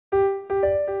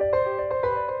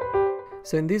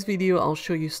So in this video I'll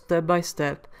show you step by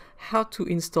step how to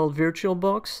install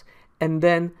VirtualBox and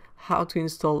then how to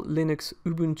install Linux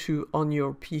Ubuntu on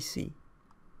your PC.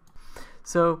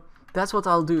 So that's what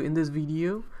I'll do in this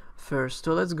video first.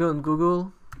 So let's go on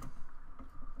Google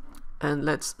and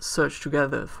let's search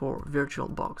together for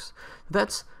VirtualBox.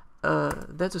 That's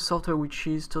a software which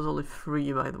is totally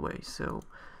free, by the way, so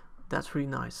that's really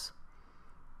nice.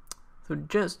 So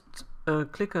just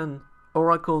click on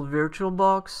Oracle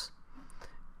VirtualBox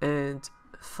and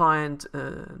find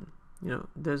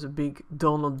there's a big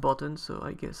download button, so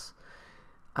I guess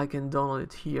I can download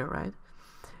it here, right?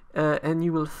 And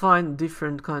you will find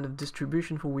different kind of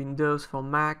distribution for Windows, for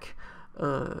Mac,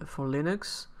 for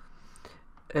Linux,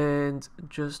 and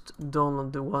just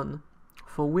download the one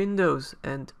for Windows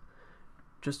and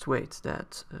just wait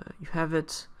that you have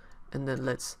it, and then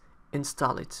let's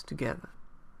install it together.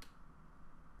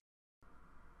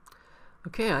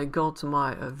 Okay, I got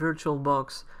my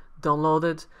VirtualBox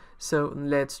downloaded, so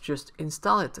let's just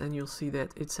install it, and you'll see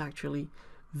that it's actually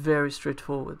very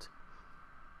straightforward.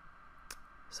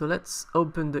 So let's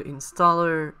open the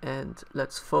installer and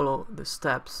let's follow the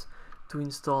steps to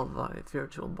install my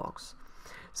VirtualBox.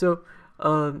 So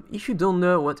if you don't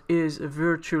know what is a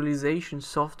virtualization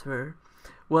software,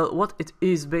 well, what it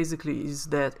is basically is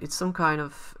that it's some kind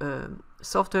of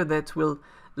software that will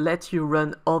let you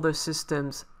run other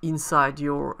systems inside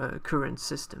your current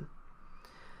system.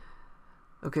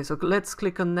 Okay, so let's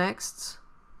click on next.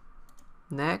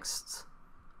 Next.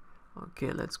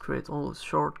 Okay, let's create all the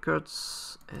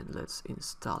shortcuts and let's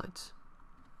install it.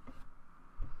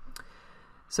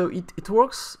 So it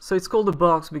works. So it's called a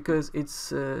box because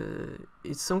it's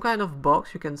some kind of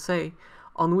box, you can say,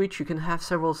 on which you can have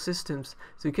several systems.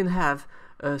 So you can have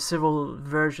several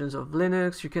versions of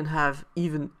Linux. You can have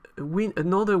even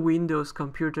another Windows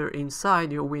computer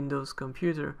inside your Windows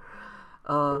computer,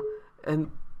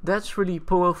 and that's really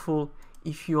powerful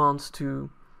if you want to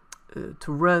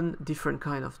run different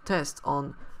kind of tests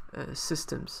on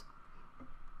systems.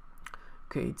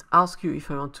 Okay, it asks you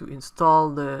if I want to install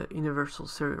the Universal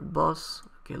Serial Bus.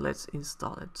 Okay, let's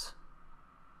install it.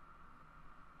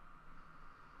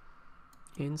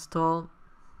 Install.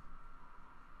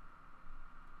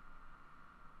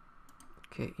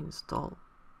 Okay, install.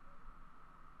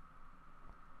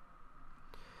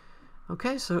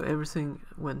 Okay, so everything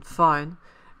went fine,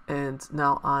 and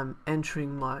now I'm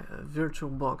entering my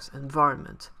VirtualBox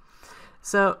environment.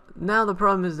 So now the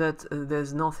problem is that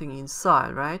there's nothing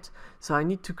inside, right? So I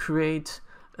need to create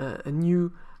a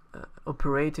new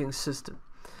operating system.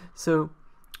 So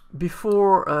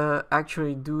before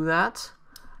actually do that,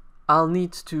 I'll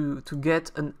need to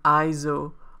get an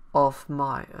ISO of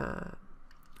my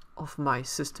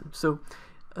system. So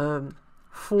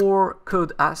for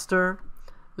Codeaster,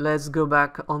 let's go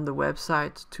back on the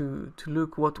website to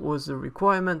look what was the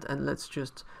requirement, and let's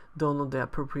just download the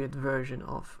appropriate version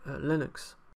of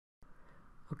Linux.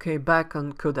 Okay, back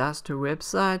on Codeaster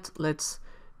website, let's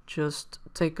just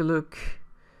take a look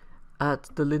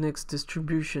at the Linux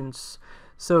distributions.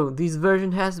 So this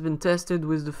version has been tested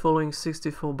with the following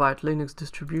 64-byte Linux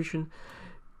distribution: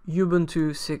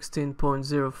 Ubuntu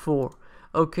 16.04,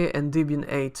 okay, and Debian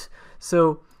 8.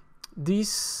 So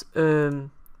these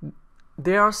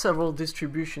there are several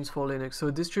distributions for Linux. So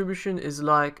distribution is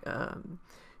like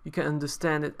you can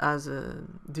understand it as a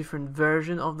different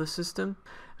version of the system,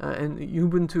 and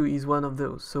Ubuntu is one of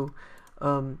those. So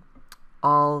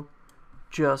I'll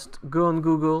just go on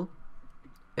Google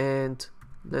and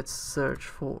let's search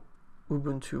for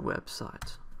Ubuntu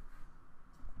website,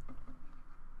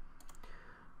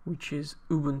 which is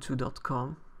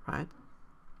ubuntu.com, right?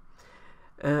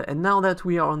 And now that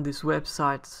we are on this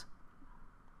website,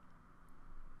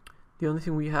 the only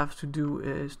thing we have to do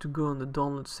is to go on the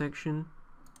download section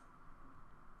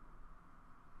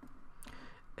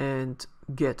and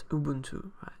get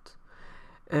Ubuntu,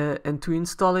 right? And to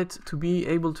install it, to be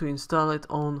able to install it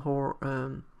on our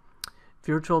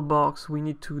VirtualBox, we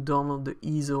need to download the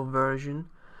ISO version.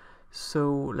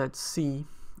 So let's see,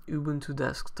 Ubuntu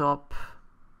desktop.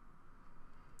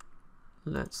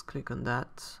 Let's click on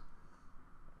that.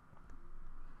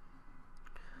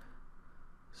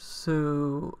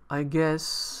 So I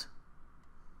guess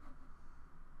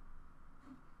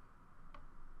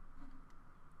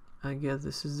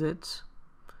this is it.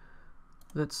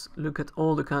 Let's look at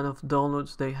all the kind of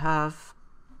downloads they have.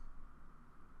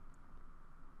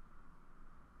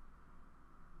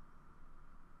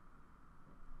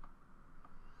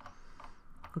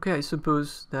 Okay, I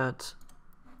suppose that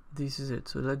this is it.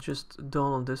 So let's just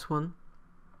download this one.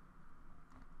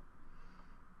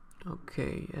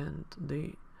 Okay, and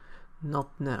they not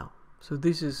now. So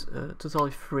this is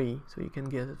totally free, so you can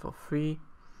get it for free.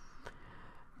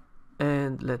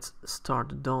 And let's start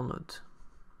the download.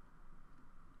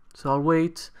 So I'll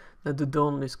wait that the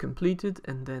download is completed,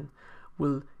 and then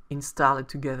we'll install it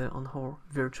together on our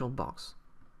VirtualBox.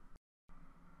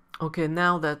 Okay,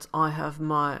 now that I have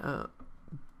my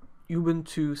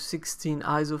Ubuntu 16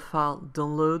 ISO file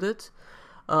downloaded,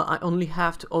 I only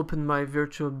have to open my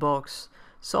VirtualBox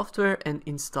software and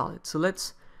install it. So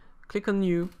let's click on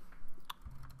New,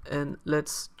 and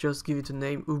let's just give it a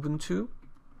name, Ubuntu.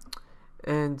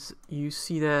 And you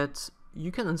see that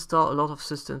you can install a lot of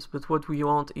systems, but what we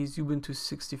want is Ubuntu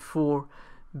 64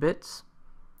 bits.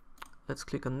 Let's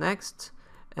click on Next,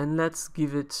 and let's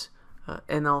give it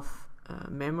enough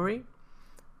memory.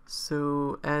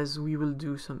 So as we will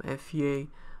do some FEA,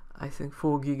 I think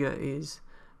 4 GB is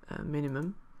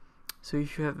minimum. So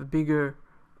if you have a bigger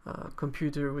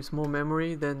computer with more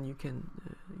memory, then you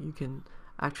can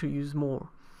actually use more.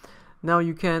 Now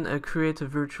you can create a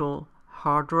virtual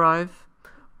hard drive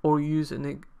or use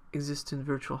an existing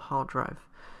virtual hard drive.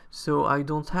 So I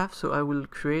don't have, so I will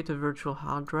create a virtual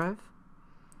hard drive,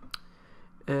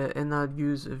 and I'll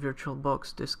use a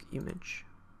VirtualBox disk image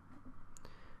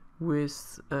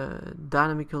with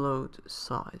dynamic load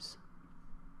size.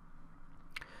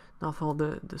 Now for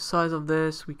the size of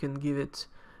this, we can give it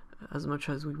as much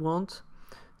as we want.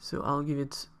 So I'll give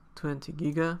it 20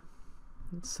 GB,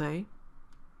 let's say.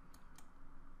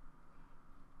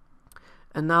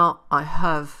 And now I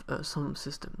have some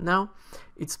system. Now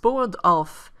it's powered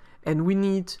off, and we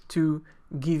need to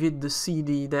give it the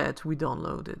CD that we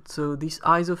downloaded. So this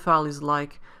ISO file is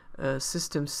like a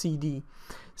system CD.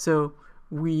 So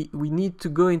we need to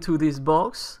go into this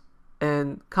box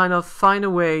and kind of find a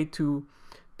way to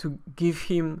give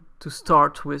him to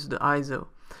start with the ISO.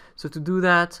 So to do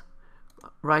that,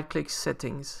 right click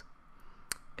Settings.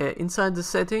 Inside the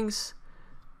settings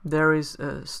there is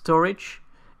storage,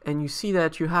 and you see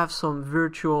that you have some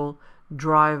virtual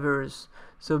drivers.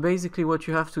 So basically what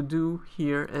you have to do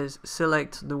here is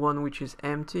select the one which is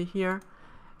empty here,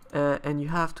 and you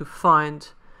have to find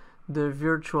the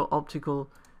virtual optical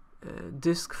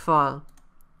disk file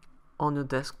on your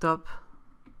desktop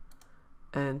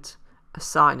and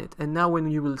assign it. And now when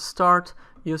you will start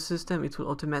your system, it will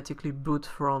automatically boot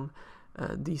from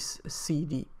this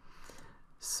CD.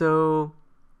 So,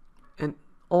 and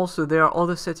also there are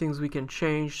other settings we can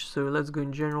change. So let's go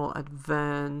in General,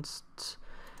 Advanced,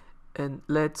 and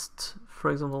let's,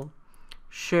 for example,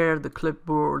 share the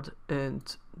clipboard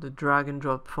and the drag and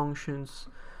drop functions,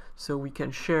 so we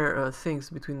can share things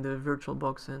between the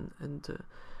VirtualBox and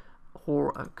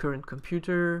our current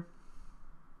computer.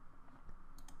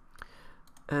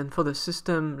 And for the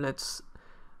system, let's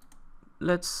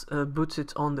boot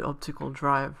it on the optical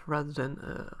drive rather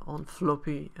than on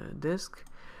floppy disk.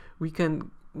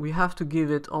 We have to give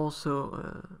it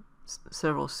also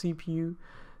several CPU.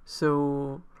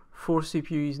 So 4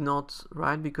 CPU is not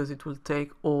right because it will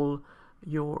take all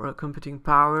your computing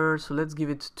power. So let's give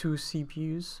it 2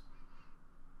 CPUs.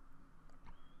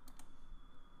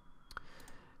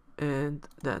 And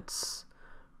that's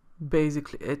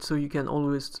basically it. So you can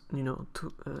always,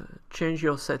 change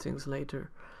your settings later.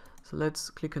 So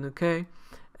let's click on OK.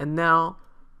 And now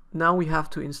we have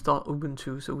to install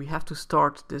Ubuntu. So we have to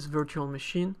start this virtual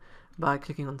machine by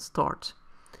clicking on Start.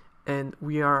 And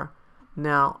we are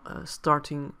now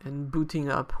starting and booting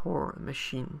up our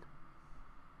machine.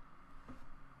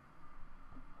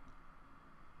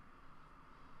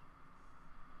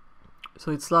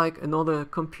 So it's like another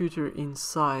computer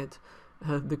inside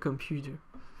the computer.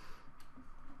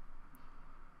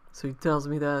 So it tells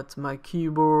me that my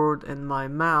keyboard and my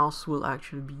mouse will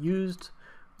actually be used,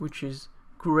 which is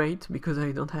great because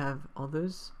I don't have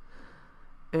others.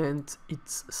 And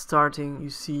it's starting,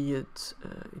 you see it,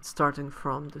 it's starting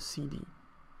from the CD.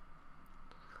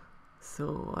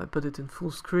 So I put it in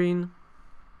full screen.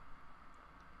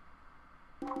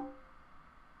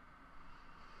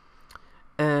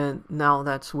 And now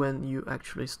that's when you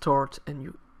actually start and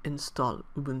you install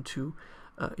Ubuntu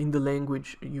in the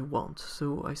language you want.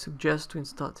 So I suggest to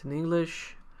install it in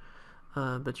English,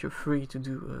 but you're free to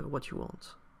do what you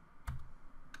want.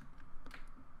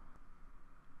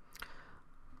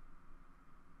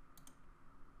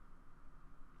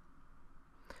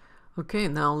 Okay,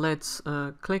 now let's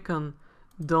click on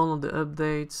download the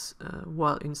updates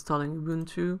while installing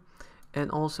Ubuntu, and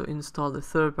also install the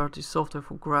third-party software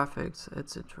for graphics,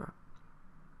 etc.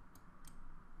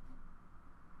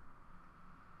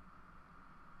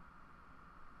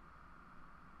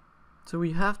 So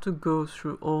we have to go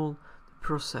through all the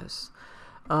process.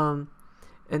 And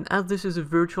as this is a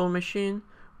virtual machine,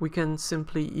 we can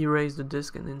simply erase the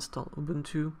disk and install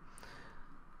Ubuntu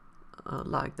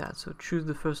like that. So choose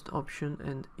the first option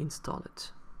and install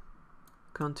it.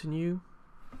 Continue.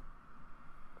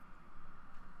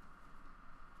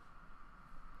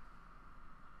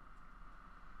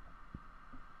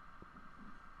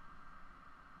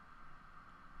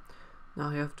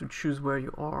 Now you have to choose where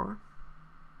you are.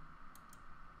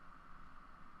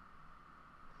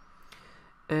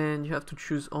 And you have to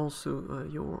choose also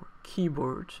your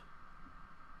keyboard.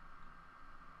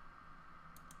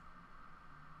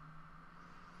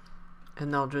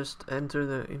 And now just enter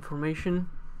the information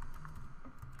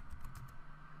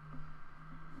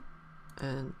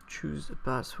and choose a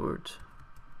password.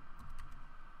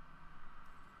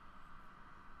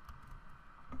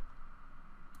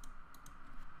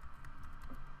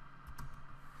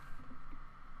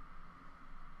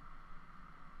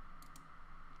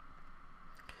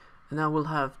 And now we'll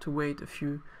have to wait a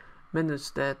few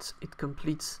minutes that it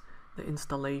completes the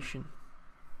installation.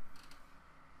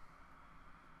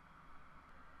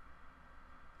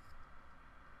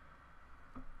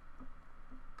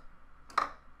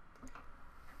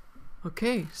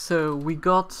 Okay, so we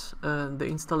got the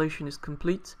installation is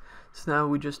complete. So now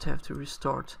we just have to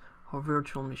restart our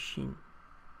virtual machine.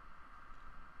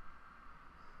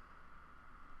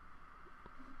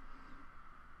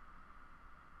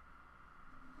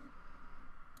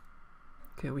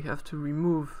 Okay, we have to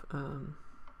remove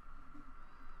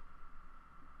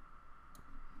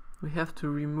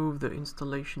the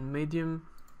installation medium,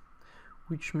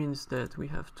 which means that we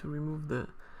have to remove the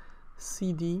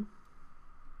CD.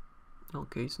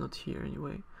 Okay, it's not here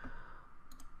anyway,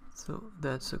 so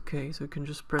that's okay. So you can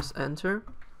just press enter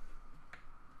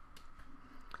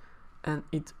and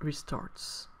it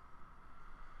restarts.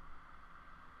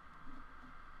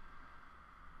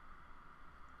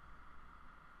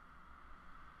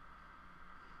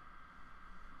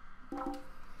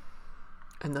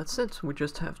 And that's it. We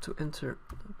just have to enter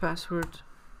the password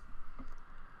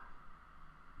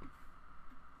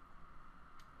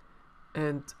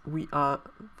and we are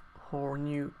our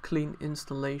new clean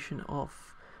installation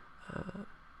of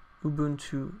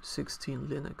Ubuntu 16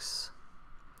 Linux.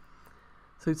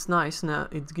 So it's nice. Now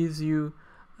it gives you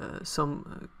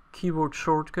some keyboard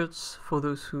shortcuts for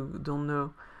those who don't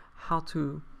know how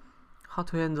to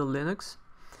handle Linux.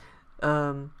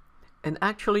 And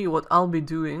actually what I'll be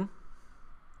doing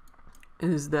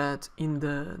is that in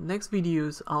the next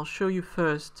videos I'll show you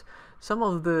first some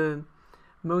of the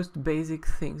most basic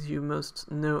things you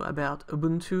must know about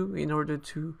Ubuntu in order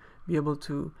to be able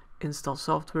to install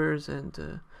softwares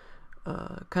and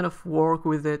kind of work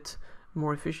with it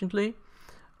more efficiently.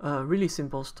 Really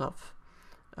simple stuff.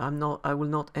 I will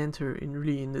not enter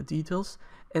in the details.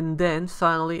 And then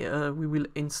finally we will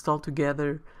install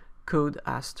together Code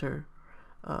Aster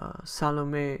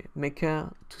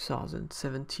salome-meca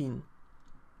 2017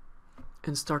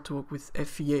 and start to work with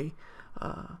FEA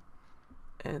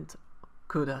and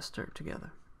Code Aster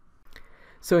together.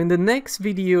 So in the next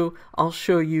video I'll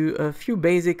show you a few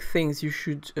basic things you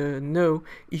should know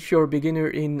if you're a beginner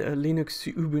in Linux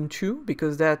Ubuntu,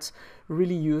 because that's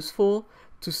really useful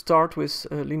to start with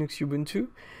Linux Ubuntu.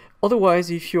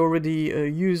 Otherwise, if you already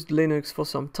used Linux for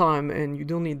some time and you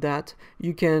don't need that,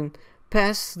 you can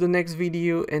pass the next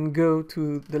video and go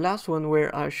to the last one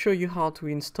where I show you how to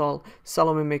install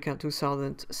salome-meca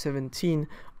 2017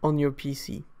 on your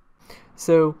PC.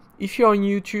 So if you're on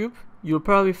YouTube, you'll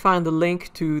probably find the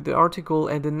link to the article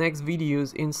and the next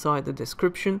videos inside the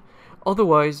description.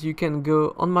 Otherwise, you can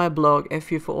go on my blog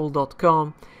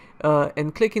feaforall.com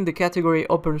and click in the category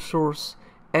open source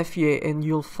FEA, and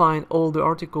you'll find all the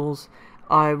articles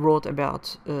I wrote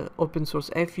about open source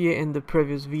FEA and the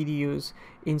previous videos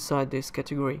inside this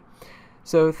category.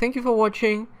 So thank you for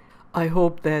watching. I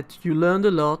hope that you learned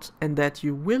a lot and that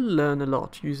you will learn a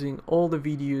lot using all the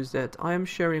videos that I am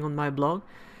sharing on my blog.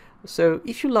 So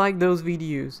if you like those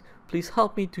videos, please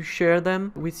help me to share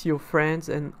them with your friends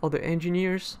and other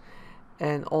engineers.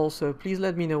 And also please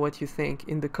let me know what you think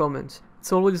in the comments.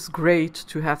 It's always great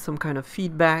to have some kind of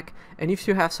feedback, and if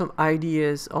you have some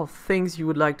ideas of things you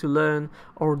would like to learn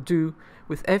or do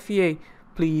with FEA,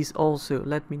 please also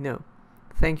let me know.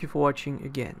 Thank you for watching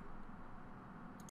again.